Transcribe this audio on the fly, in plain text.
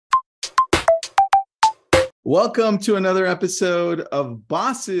Welcome to another episode of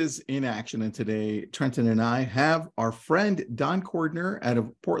Bosses in Action. And today, Trenton and I have our friend Don Cordiner out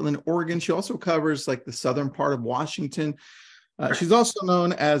of Portland, Oregon. She also covers like the southern part of Washington. She's also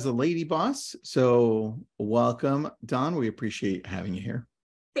known as a lady boss. So welcome, Don. We appreciate having you here.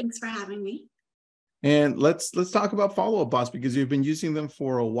 Thanks for having me. And let's talk about Follow-Up Boss, because you've been using them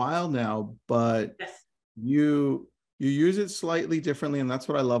for a while now, but Yes. you use it slightly differently. And that's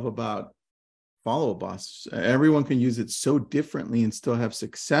what I love about Follow-Up Boss. Everyone can use it so differently and still have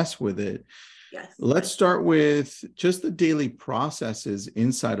success with it. Yes. Let's start with just the daily processes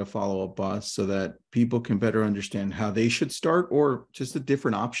inside of Follow-Up Boss so that people can better understand how they should start or just a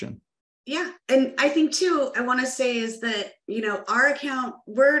different option. Yeah. And I think too, I want to say is that, our account,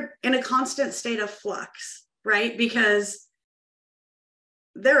 we're in a constant state of flux, right? Because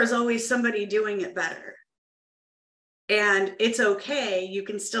there is always somebody doing it better. And it's okay. You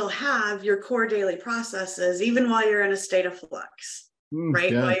can still have your core daily processes, even while you're in a state of flux,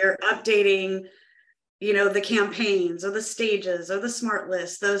 right? Yeah. While you're updating, the campaigns or the stages or the smart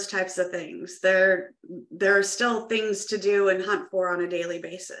lists, those types of things. There are still things to do and hunt for on a daily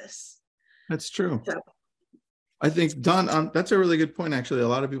basis. That's true. So, I think, Don, that's a really good point. Actually, a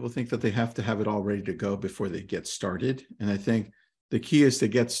lot of people think that they have to have it all ready to go before they get started. And I think the key is to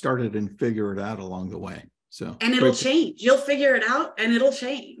get started and figure it out along the way. And it'll change. You'll figure it out and it'll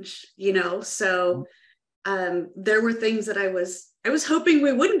change, So there were things that I was hoping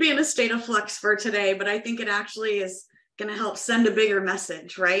we wouldn't be in a state of flux for today, but I think it actually is going to help send a bigger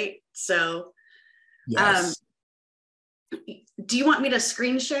message, right? So yes. Do you want me to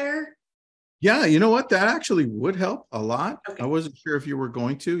screen share? Yeah, you know what? That actually would help a lot. Okay. I wasn't sure if you were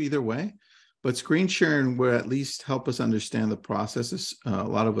going to either way, but screen sharing would at least help us understand the processes. A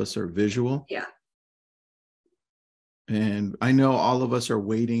lot of us are visual. Yeah. And I know all of us are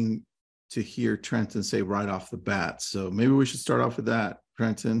waiting to hear Trenton say right off the bat. So maybe we should start off with that,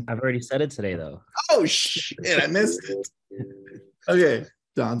 Trenton. I've already said it today, though. Oh, shit, I missed it. Okay,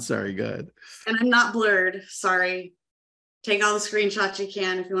 Don, sorry, go ahead. And I'm not blurred, sorry. Take all the screenshots you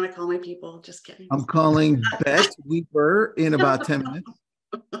can if you want to call my people. Just kidding. I'm calling Beth Weaver in about 10 minutes.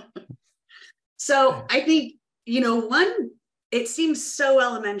 So I think, it seems so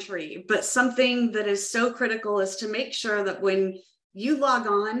elementary, but something that is so critical is to make sure that when you log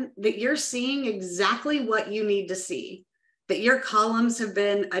on, that you're seeing exactly what you need to see, that your columns have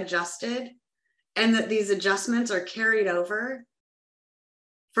been adjusted, and that these adjustments are carried over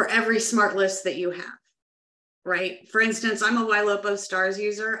for every smart list that you have, right? For instance, I'm a Ylopo stars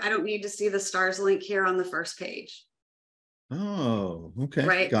user. I don't need to see the stars link here on the first page. Oh, okay.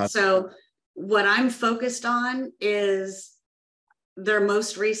 Right. So what I'm focused on is their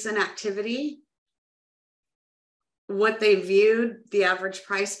most recent activity, what they viewed, the average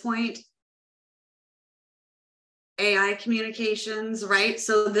price point, AI communications, right?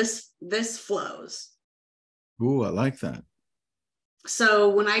 So this flows. Ooh, I like that. So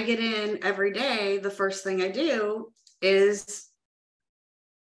when I get in every day, the first thing I do is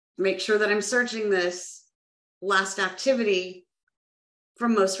make sure that I'm searching this last activity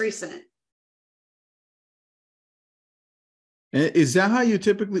from most recent. Is that how you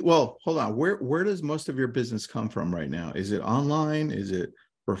typically, well, hold on, where does most of your business come from right now? Is it online? Is it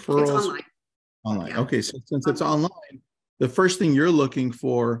referrals? It's online. Online. Yeah. Okay, so since it's online, the first thing you're looking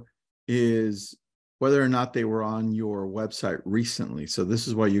for is whether or not they were on your website recently. So this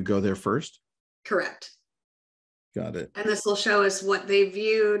is why you go there first? Correct. Got it. And this will show us what they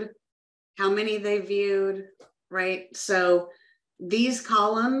viewed, how many they viewed, right? So these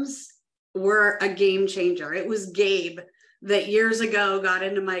columns were a game changer. It was Gabe that years ago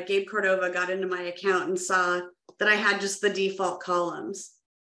Gabe Cordova got into my account and saw that I had just the default columns.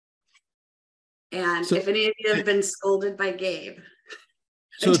 And so, if any of you have been scolded by Gabe.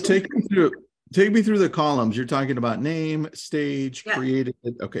 So take me through the columns. You're talking about name, stage, created.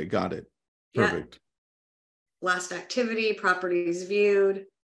 Okay, got it. Perfect. Yeah. Last activity, properties viewed.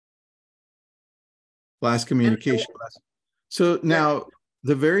 Last communication. So now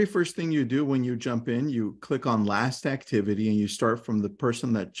the very first thing you do when you jump in, you click on last activity and you start from the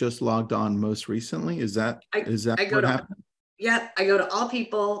person that just logged on most recently. Is that what happened? Yep. I go to all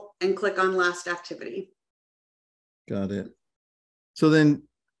people and click on last activity. Got it. So then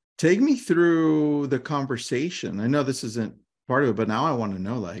take me through the conversation. I know this isn't part of it, but now I want to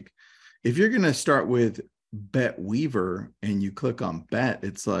know, like, if you're going to start with Bet Weaver and you click on Bet,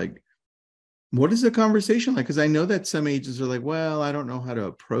 it's like, what is the conversation like? Because I know that some agents are like, well, I don't know how to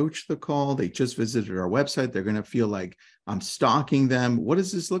approach the call. They just visited our website. They're going to feel like I'm stalking them. What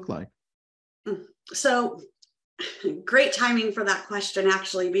does this look like? So great timing for that question,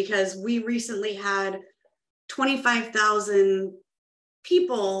 actually, because we recently had 25,000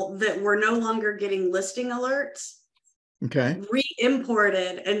 people that were no longer getting listing alerts, Okay.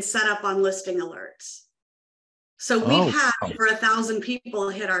 re-imported and set up on listing alerts. So we've had over 1,000 people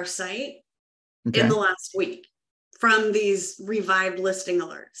hit our site in the last week from these revived listing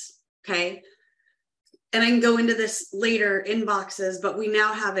alerts. Okay. And I can go into this later, inboxes, but we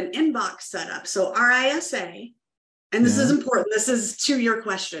now have an inbox set up. So our ISA, and this is important. This is to your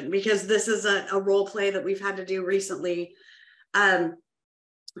question, because this is a role play that we've had to do recently.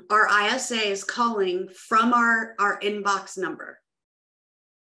 Our ISA is calling from our inbox number.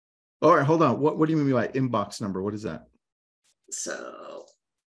 All right, hold on. What do you mean by inbox number? What is that? So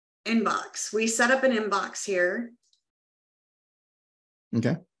inbox, we set up an inbox here.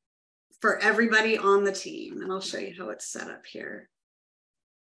 Okay. For everybody on the team. And I'll show you how it's set up here.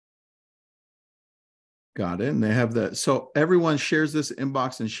 Got it. And they have that. So everyone shares this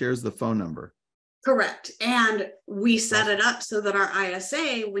inbox and shares the phone number. Correct. And we set it up so that our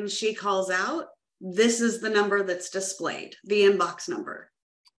ISA, when she calls out, this is the number that's displayed, the inbox number.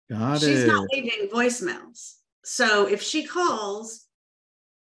 Got it. She's not leaving voicemails. So if she calls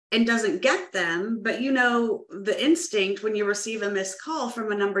and doesn't get them, but you know the instinct when you receive a missed call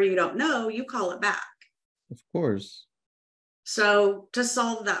from a number you don't know, you call it back. Of course. So to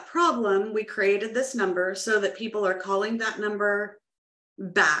solve that problem, we created this number so that people are calling that number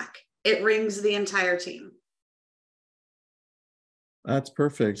back. It rings the entire team. That's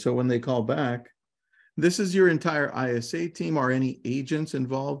perfect. So when they call back, this is your entire ISA team. Are any agents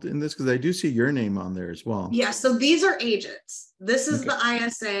involved in this? Because I do see your name on there as well. Yeah, so these are agents. This is the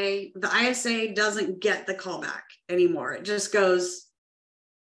ISA. The ISA doesn't get the callback anymore. It just goes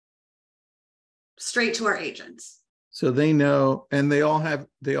straight to our agents. So they know, and they all have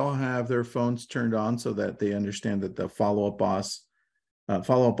their phones turned on so that they understand that the follow-up boss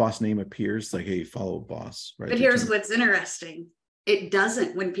name appears, like, hey, follow-up boss, right? But here's what's interesting. It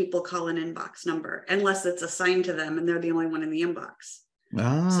doesn't when people call an inbox number, unless it's assigned to them and they're the only one in the inbox.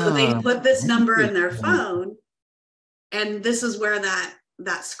 So they put this number in their phone, and this is where that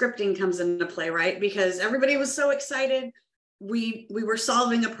scripting comes into play, right? Because everybody was so excited. We were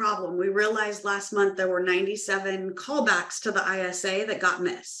solving a problem. We realized last month there were 97 callbacks to the ISA that got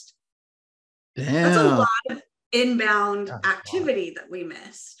missed. Damn. That's a lot of inbound activity that we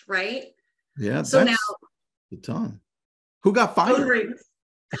missed, right? Yeah. So now a ton. Who got fired?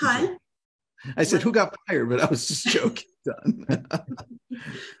 Huh? I said, who got fired? But I was just joking. Done.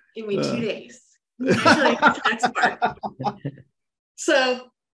 Give me 2 days. Actually, the next part. So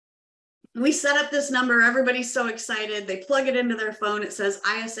we set up this number. Everybody's so excited. They plug it into their phone. It says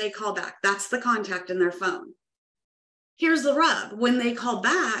ISA callback. That's the contact in their phone. Here's the rub. When they call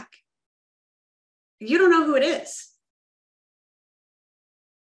back, you don't know who it is.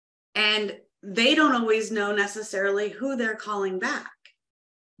 And they don't always know necessarily who they're calling back.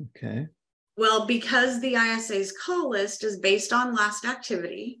 Okay. Well, because the ISA's call list is based on last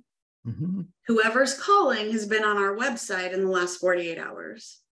activity, whoever's calling has been on our website in the last 48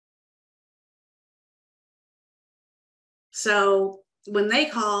 hours. So when they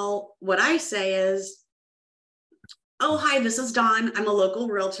call, what I say is, oh, hi, this is Dawn. I'm a local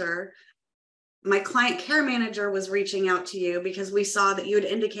realtor. My client care manager was reaching out to you because we saw that you had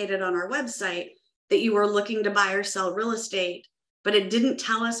indicated on our website that you were looking to buy or sell real estate, but it didn't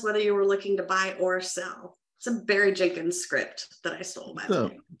tell us whether you were looking to buy or sell. It's a Barry Jenkins script that I stole, by the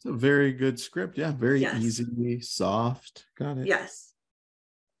way. It's a very good script. Yeah, very easy, soft. Got it. Yes.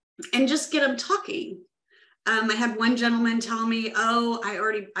 And just get them talking. I had one gentleman tell me, oh,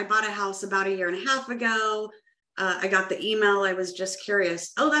 I bought a house about 1.5 years ago. I got the email. I was just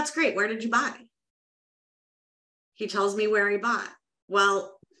curious. Oh, that's great. Where did you buy? He tells me where he bought.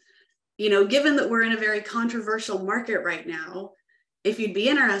 Well, given that we're in a very controversial market right now, if you'd be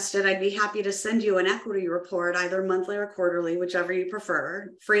interested, I'd be happy to send you an equity report, either monthly or quarterly, whichever you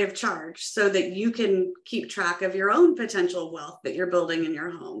prefer, free of charge, so that you can keep track of your own potential wealth that you're building in your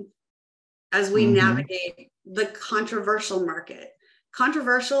home as we navigate the controversial market.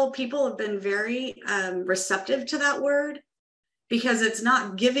 Controversial, people have been very receptive to that word because it's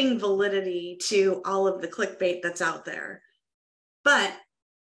not giving validity to all of the clickbait that's out there. But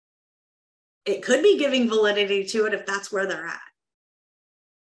it could be giving validity to it if that's where they're at.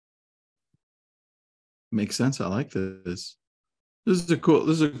 Makes sense. I like this. This is a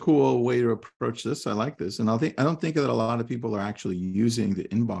cool way to approach this. I like this. And I don't think that a lot of people are actually using the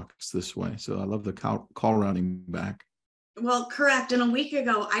inbox this way. So I love the call routing back. Well, correct. And a week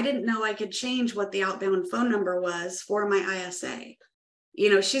ago, I didn't know I could change what the outbound phone number was for my ISA.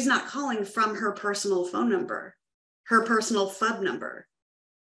 She's not calling from her personal phone number, her personal FUB number.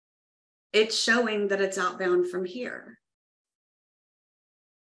 it's showing that it's outbound from here.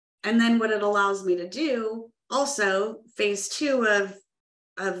 And then what it allows me to do, also phase 2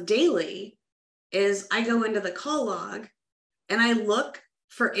 of daily, is I go into the call log and I look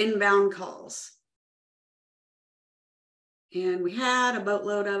for inbound calls. And we had a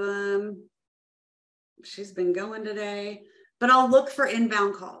boatload of them. She's been going today, but I'll look for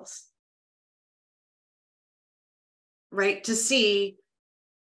inbound calls, right? To see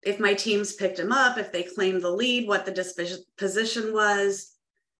if my teams picked them up, if they claimed the lead, what the disposition was.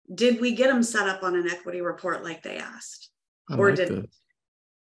 Did we get them set up on an equity report like they asked? Or did that.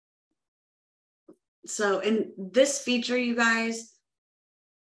 So in this feature, you guys,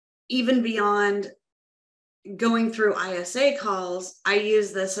 even beyond going through ISA calls, I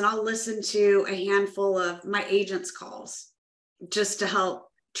use this and I'll listen to a handful of my agents' calls just to help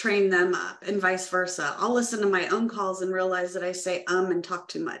train them up, and vice versa. I'll listen to my own calls and realize that I say and talk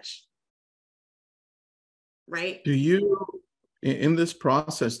too much. Right? Do you, in this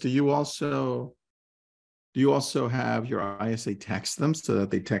process, do you also have your ISA text them so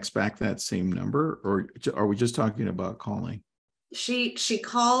that they text back that same number, or are we just talking about calling? She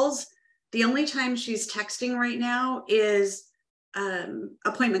calls. The only time she's texting right now is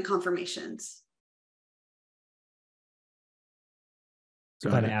appointment confirmations.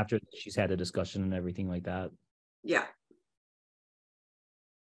 Kind of after she's had a discussion and everything like that. Yeah.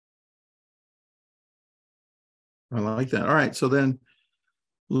 I like that. All right. So then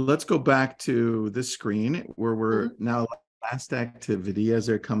let's go back to this screen where we're now last activity as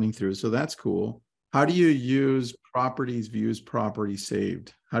they're coming through. So that's cool. How do you use properties, views, property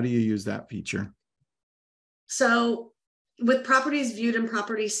saved? How do you use that feature? So with properties viewed and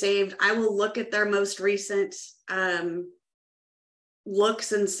property saved, I will look at their most recent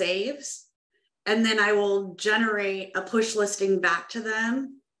looks and saves, and then I will generate a push listing back to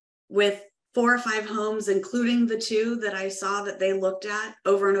them with 4 or 5 homes, including the 2 that I saw that they looked at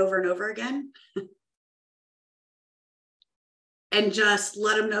over and over and over again. And just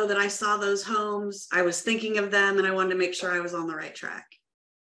let them know that I saw those homes, I was thinking of them, and I wanted to make sure I was on the right track.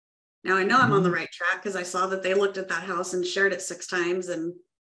 Now I know I'm on the right track because I saw that they looked at that house and shared it 6 times. And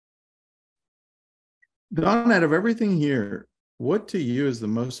Don, out of everything here, what to you is the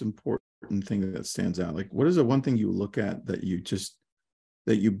most important thing that stands out? Like, what is the one thing you look at that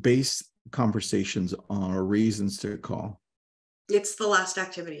you base conversations on, or reasons to call? It's the last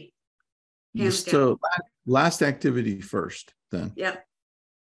activity. So last activity first, then. Yep.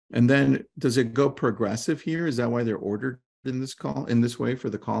 And then does it go progressive here? Is that why they're ordered in this way for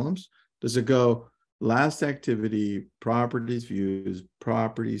the columns? Does it go last activity, properties views,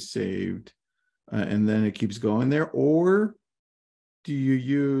 properties saved, and then it keeps going there? Or do you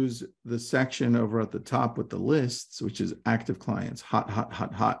use the section over at the top with the lists, which is active clients, hot, hot,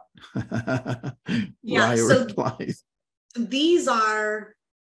 hot, hot? Yeah. So replies. These are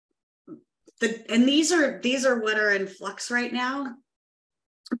these are what are in flux right now.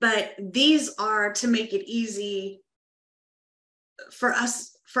 But these are to make it easy for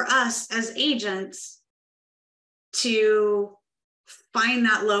us as agents to find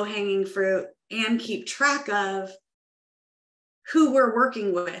that low-hanging fruit and keep track of who we're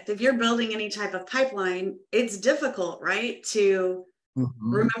working with. If you're building any type of pipeline, it's difficult, right? To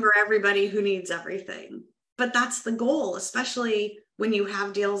remember everybody who needs everything. But that's the goal, especially when you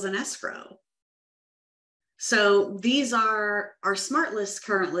have deals in escrow. So these are our smart lists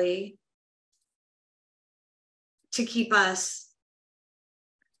currently to keep us.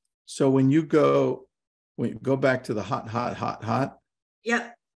 So when you go back to the hot, hot, hot, hot.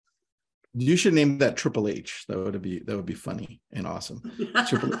 Yep. You should name that Triple H. That would be funny and awesome.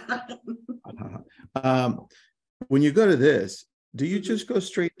 Triple H. When you go to this, do you just go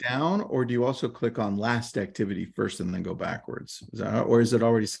straight down, or do you also click on last activity first and then go backwards? Or is it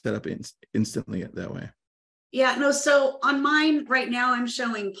already set up instantly that way? Yeah, no. So on mine right now, I'm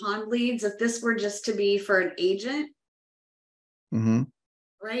showing pond leads. If this were just to be for an agent,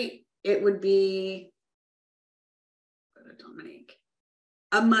 right, it would be Dominique,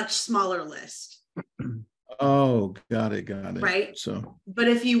 a much smaller list. Oh, got it. Right. So, but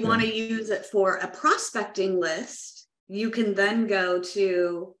if you want to use it for a prospecting list, you can then go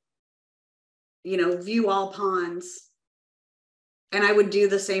to, view all ponds. And I would do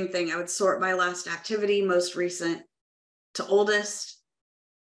the same thing. I would sort by last activity, most recent to oldest,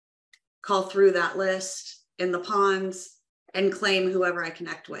 call through that list in the ponds, and claim whoever I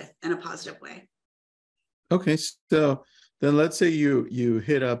connect with in a positive way. Okay. So then let's say you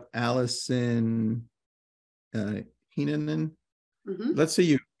hit up Allison Heenanen. Let's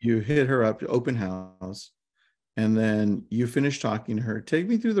say you hit her up to open house, and then you finish talking to her. Take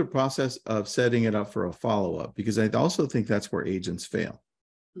me through the process of setting it up for a follow-up, because I also think that's where agents fail.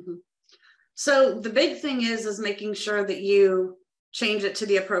 Mm-hmm. So the big thing is making sure that you change it to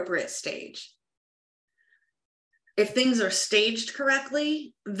the appropriate stage. If things are staged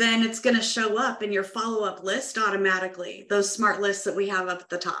correctly, then it's going to show up in your follow-up list automatically, those smart lists that we have up at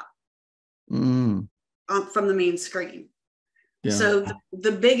the top from the main screen. Yeah. So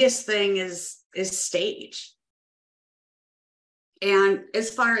the biggest thing is stage. And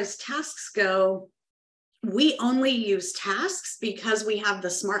as far as tasks go, we only use tasks because we have the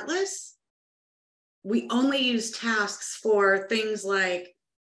smart lists. We only use tasks for things like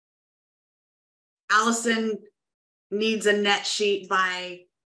Allison needs a net sheet by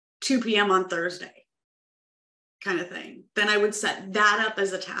 2 p.m. on Thursday, kind of thing. Then I would set that up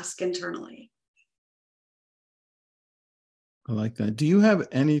as a task internally. I like that. Do you have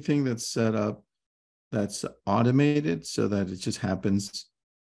anything that's set up that's automated so that it just happens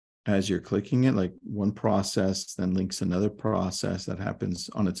as you're clicking it, like one process then links another process that happens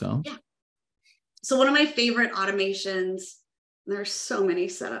on its own? Yeah. So one of my favorite automations, there's so many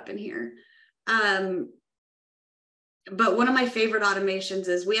set up in here. But one of my favorite automations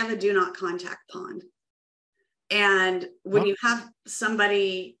is we have a do not contact pond. And when you have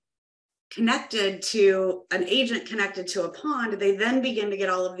somebody connected to an agent connected to a pond, they then begin to get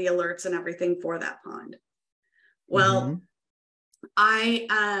all of the alerts and everything for that pond. Well, I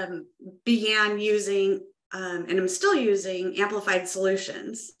began using, and I'm still using, amplified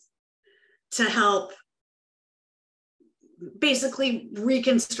solutions to help basically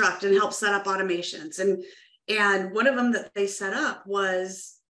reconstruct and help set up automations. And one of them that they set up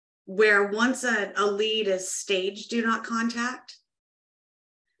was where once a lead is staged do not contact,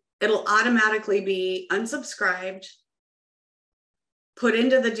 it'll automatically be unsubscribed, put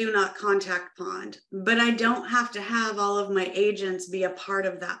into the do not contact pond, but I don't have to have all of my agents be a part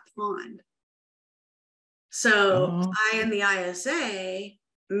of that pond. So I and the ISA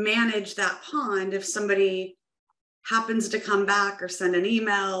manage that pond. If somebody happens to come back or send an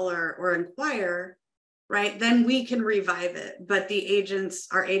email or inquire, right, then we can revive it. But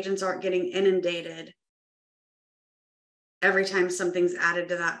our agents aren't getting inundated every time something's added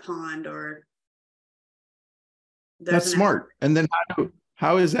to that pond or that's smart. And then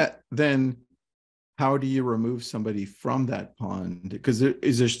how is that then? How do you remove somebody from that pond? Because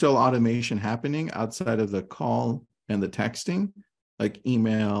is there still automation happening outside of the call and the texting, like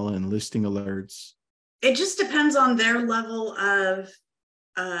email and listing alerts? It just depends on their level of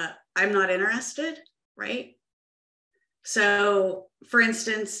I'm not interested, right? So for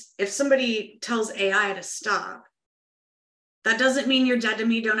instance, if somebody tells AI to stop, that doesn't mean you're dead to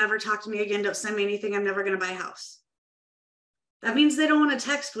me. Don't ever talk to me again. Don't send me anything. I'm never going to buy a house. That means they don't want to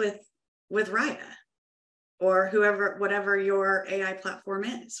text with Raya or whatever your AI platform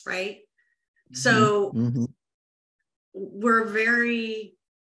is, right? So we're very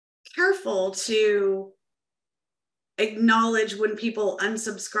careful to acknowledge when people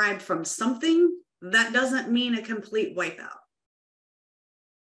unsubscribe from something. That doesn't mean a complete wipeout.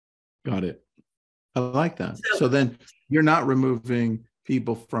 Got it. I like that. So then you're not removing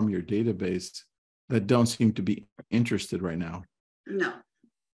people from your database that don't seem to be interested right now. No.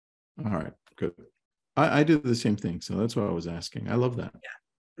 All right, good. I do the same thing. So that's what I was asking. I love that.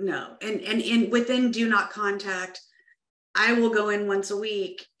 Yeah. No. And within do not contact, I will go in once a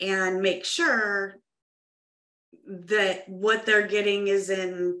week and make sure that what they're getting is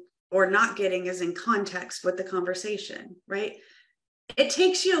or not getting is in context with the conversation, right? It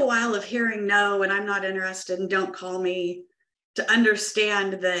takes you a while of hearing no, and I'm not interested, and don't call me, to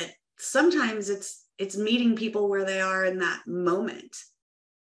understand that sometimes it's meeting people where they are in that moment.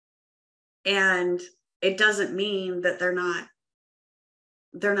 And it doesn't mean that they're not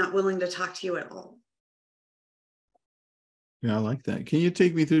willing to talk to you at all. Yeah, I like that. Can you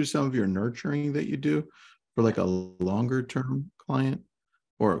take me through some of your nurturing that you do for like a longer term client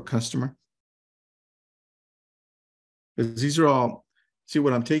or a customer? Because these are all, see,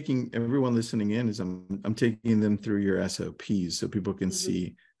 what I'm taking, everyone listening in is I'm taking them through your SOPs so people can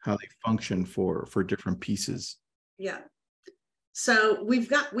see how they function for different pieces. Yeah. So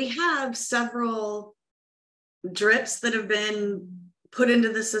we have several drips that have been put into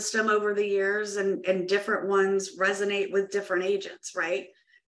the system over the years, and different ones resonate with different agents, right?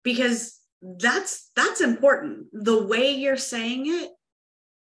 Because that's important. The way you're saying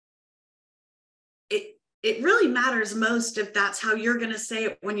it really matters most if that's how you're going to say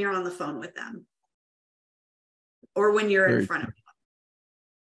it when you're on the phone with them or when you're in front of them,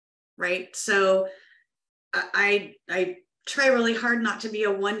 right? So I try really hard not to be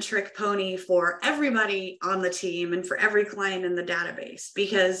a one-trick pony for everybody on the team and for every client in the database,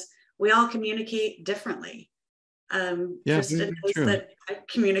 because we all communicate differently. Tristan knows that I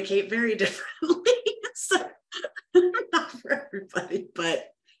communicate very differently. So not for everybody,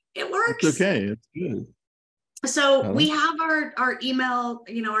 but it works. It's okay. It's good. So we have our email,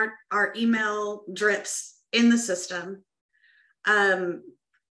 our email drips in the system.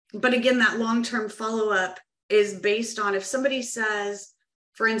 But again, that long-term follow-up is based on if somebody says,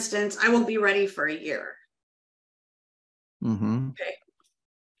 for instance, I will be ready for a year. Mm-hmm. Okay.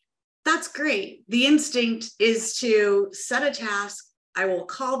 That's great. The instinct is to set a task. I will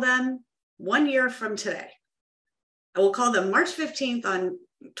call them 1 year from today. I will call them March 15th on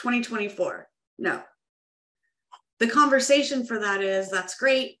 2024. No. The conversation for that is, that's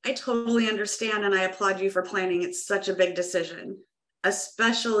great. I totally understand. And I applaud you for planning. It's such a big decision,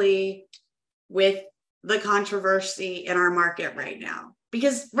 especially with the controversy in our market right now.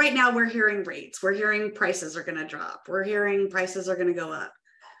 Because right now we're hearing rates, we're hearing prices are going to drop, we're hearing prices are going to go up.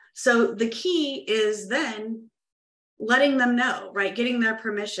 So the key is then letting them know, right? Getting their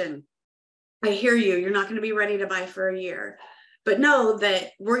permission. I hear you. You're not going to be ready to buy for a year, but know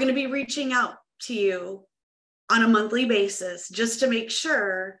that we're going to be reaching out to you on a monthly basis just to make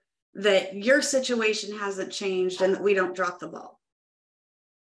sure that your situation hasn't changed and that we don't drop the ball.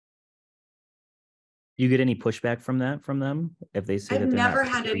 Do you get any pushback from them if they say I've that they're never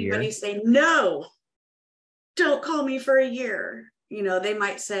not had for a year? anybody say, no, don't call me for a year. They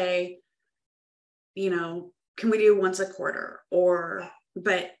might say, can we do once a quarter,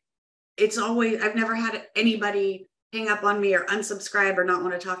 but it's always, I've never had anybody hang up on me or unsubscribe or not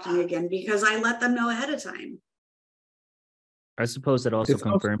want to talk to me again, because I let them know ahead of time. I suppose that also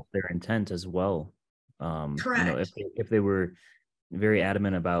confirms their intent as well. Correct. If they were very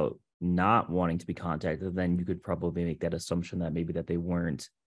adamant about not wanting to be contacted, then you could probably make that assumption that maybe that they weren't,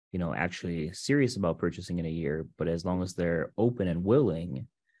 actually serious about purchasing in a year. But as long as they're open and willing,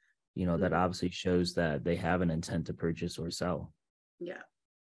 that obviously shows that they have an intent to purchase or sell. Yeah.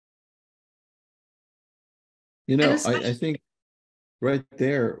 I think right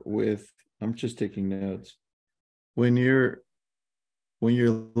there I'm just taking notes. When you're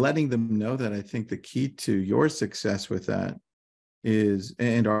letting them know that, I think the key to your success with that is,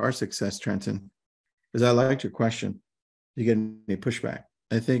 and our success, Trenton, is, I liked your question. You get any pushback?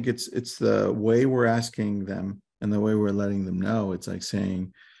 I think it's the way we're asking them and the way we're letting them know. It's like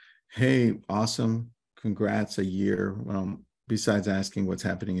saying, hey, awesome, congrats, a year. Besides asking what's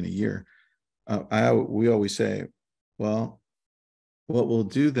happening in a year, we always say, well, what we'll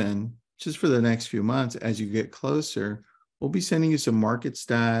do then, just for the next few months, as you get closer, we'll be sending you some market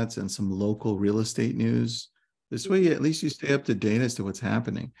stats and some local real estate news. This way, at least you stay up to date as to what's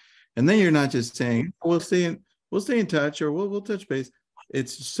happening. And then you're not just saying, we'll stay in touch, or we'll touch base.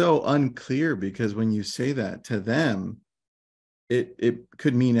 It's so unclear, because when you say that to them, it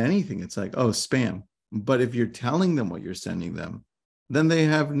could mean anything. It's like, oh, spam. But if you're telling them what you're sending them, then they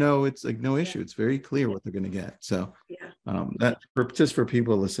have no issue. It's very clear what they're going to get. So just for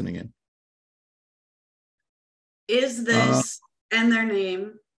people listening in. Is this and their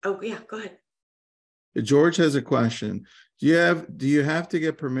name? Oh yeah, go ahead. George has a question. Do you have to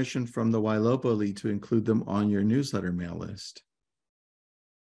get permission from the Ylopo lead to include them on your newsletter mail list?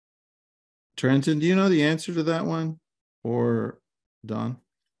 Trenton, do you know the answer to that one? Or Don?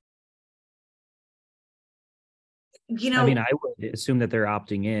 I would assume that they're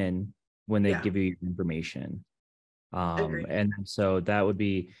opting in when they give you your information. And so that would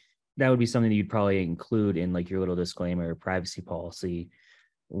be something that you'd probably include in like your little disclaimer or privacy policy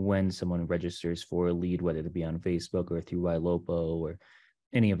when someone registers for a lead, whether it be on Facebook or through Ylopo or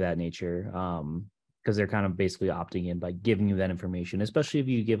any of that nature. Because they're kind of basically opting in by giving you that information, especially if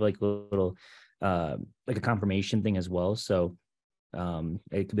you give like a little like a confirmation thing as well. So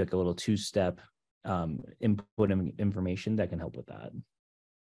it could be like a little two-step input information that can help with that.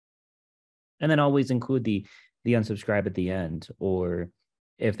 And then always include the unsubscribe at the end, or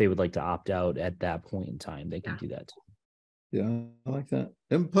if they would like to opt out at that point in time, they can do that too. Yeah, I like that.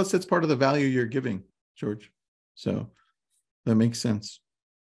 And plus, it's part of the value you're giving, George. So that makes sense.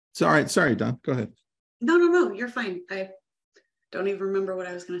 It's all right. Sorry, Don. Go ahead. No, you're fine. I don't even remember what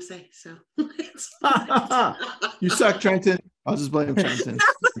I was going to say. So it's fine. You suck, Trenton. I'll just blame Trenton.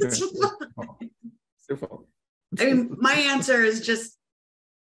 It's your fault. I mean, my answer is just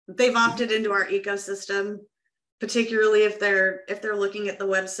they've opted into our ecosystem, particularly if they're looking at the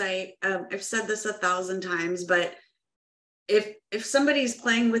website. I've said this 1,000 times, but if somebody's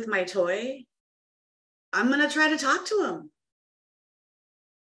playing with my toy, I'm going to try to talk to them.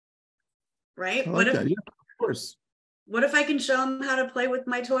 Right? I like that. Yeah, of course. What if I can show them how to play with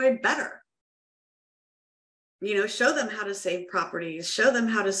my toy better? You know, show them how to save properties, show them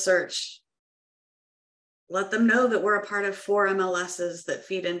how to search. Let them know that we're a part of 4 MLSs that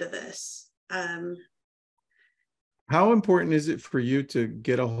feed into this. How important is it for you to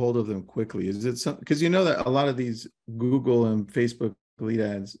get a hold of them quickly? Is it something, because you know that a lot of these Google and Facebook lead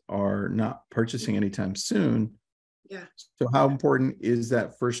ads are not purchasing anytime soon. Yeah. So how important is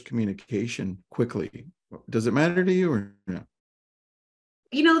that first communication quickly? Does it matter to you or no?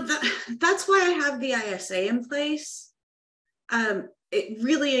 You know, that's why I have the ISA in place. It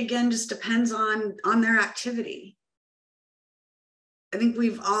really, again, just depends on their activity. I think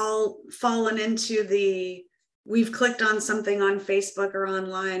we've all fallen into we've clicked on something on Facebook or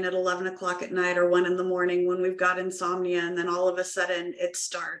online at 11 o'clock at night or 1 in the morning when we've got insomnia, and then all of a sudden it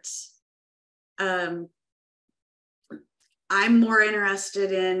starts. I'm more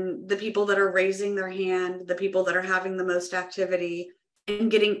interested in the people that are raising their hand, the people that are having the most activity, and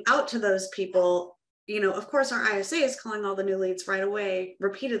getting out to those people. You know, of course, our ISA is calling all the new leads right away,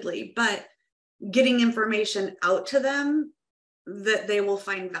 repeatedly, but getting information out to them that they will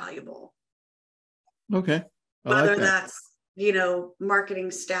find valuable. Okay. Whether that's, you know, marketing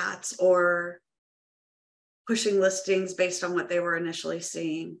stats or pushing listings based on what they were initially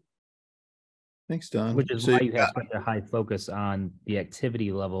seeing. Thanks, Don. Which is why you have such a high focus on the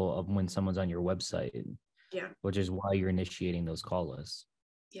activity level of when someone's on your website. Yeah. Which is why you're initiating those call lists.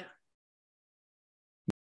 Yeah.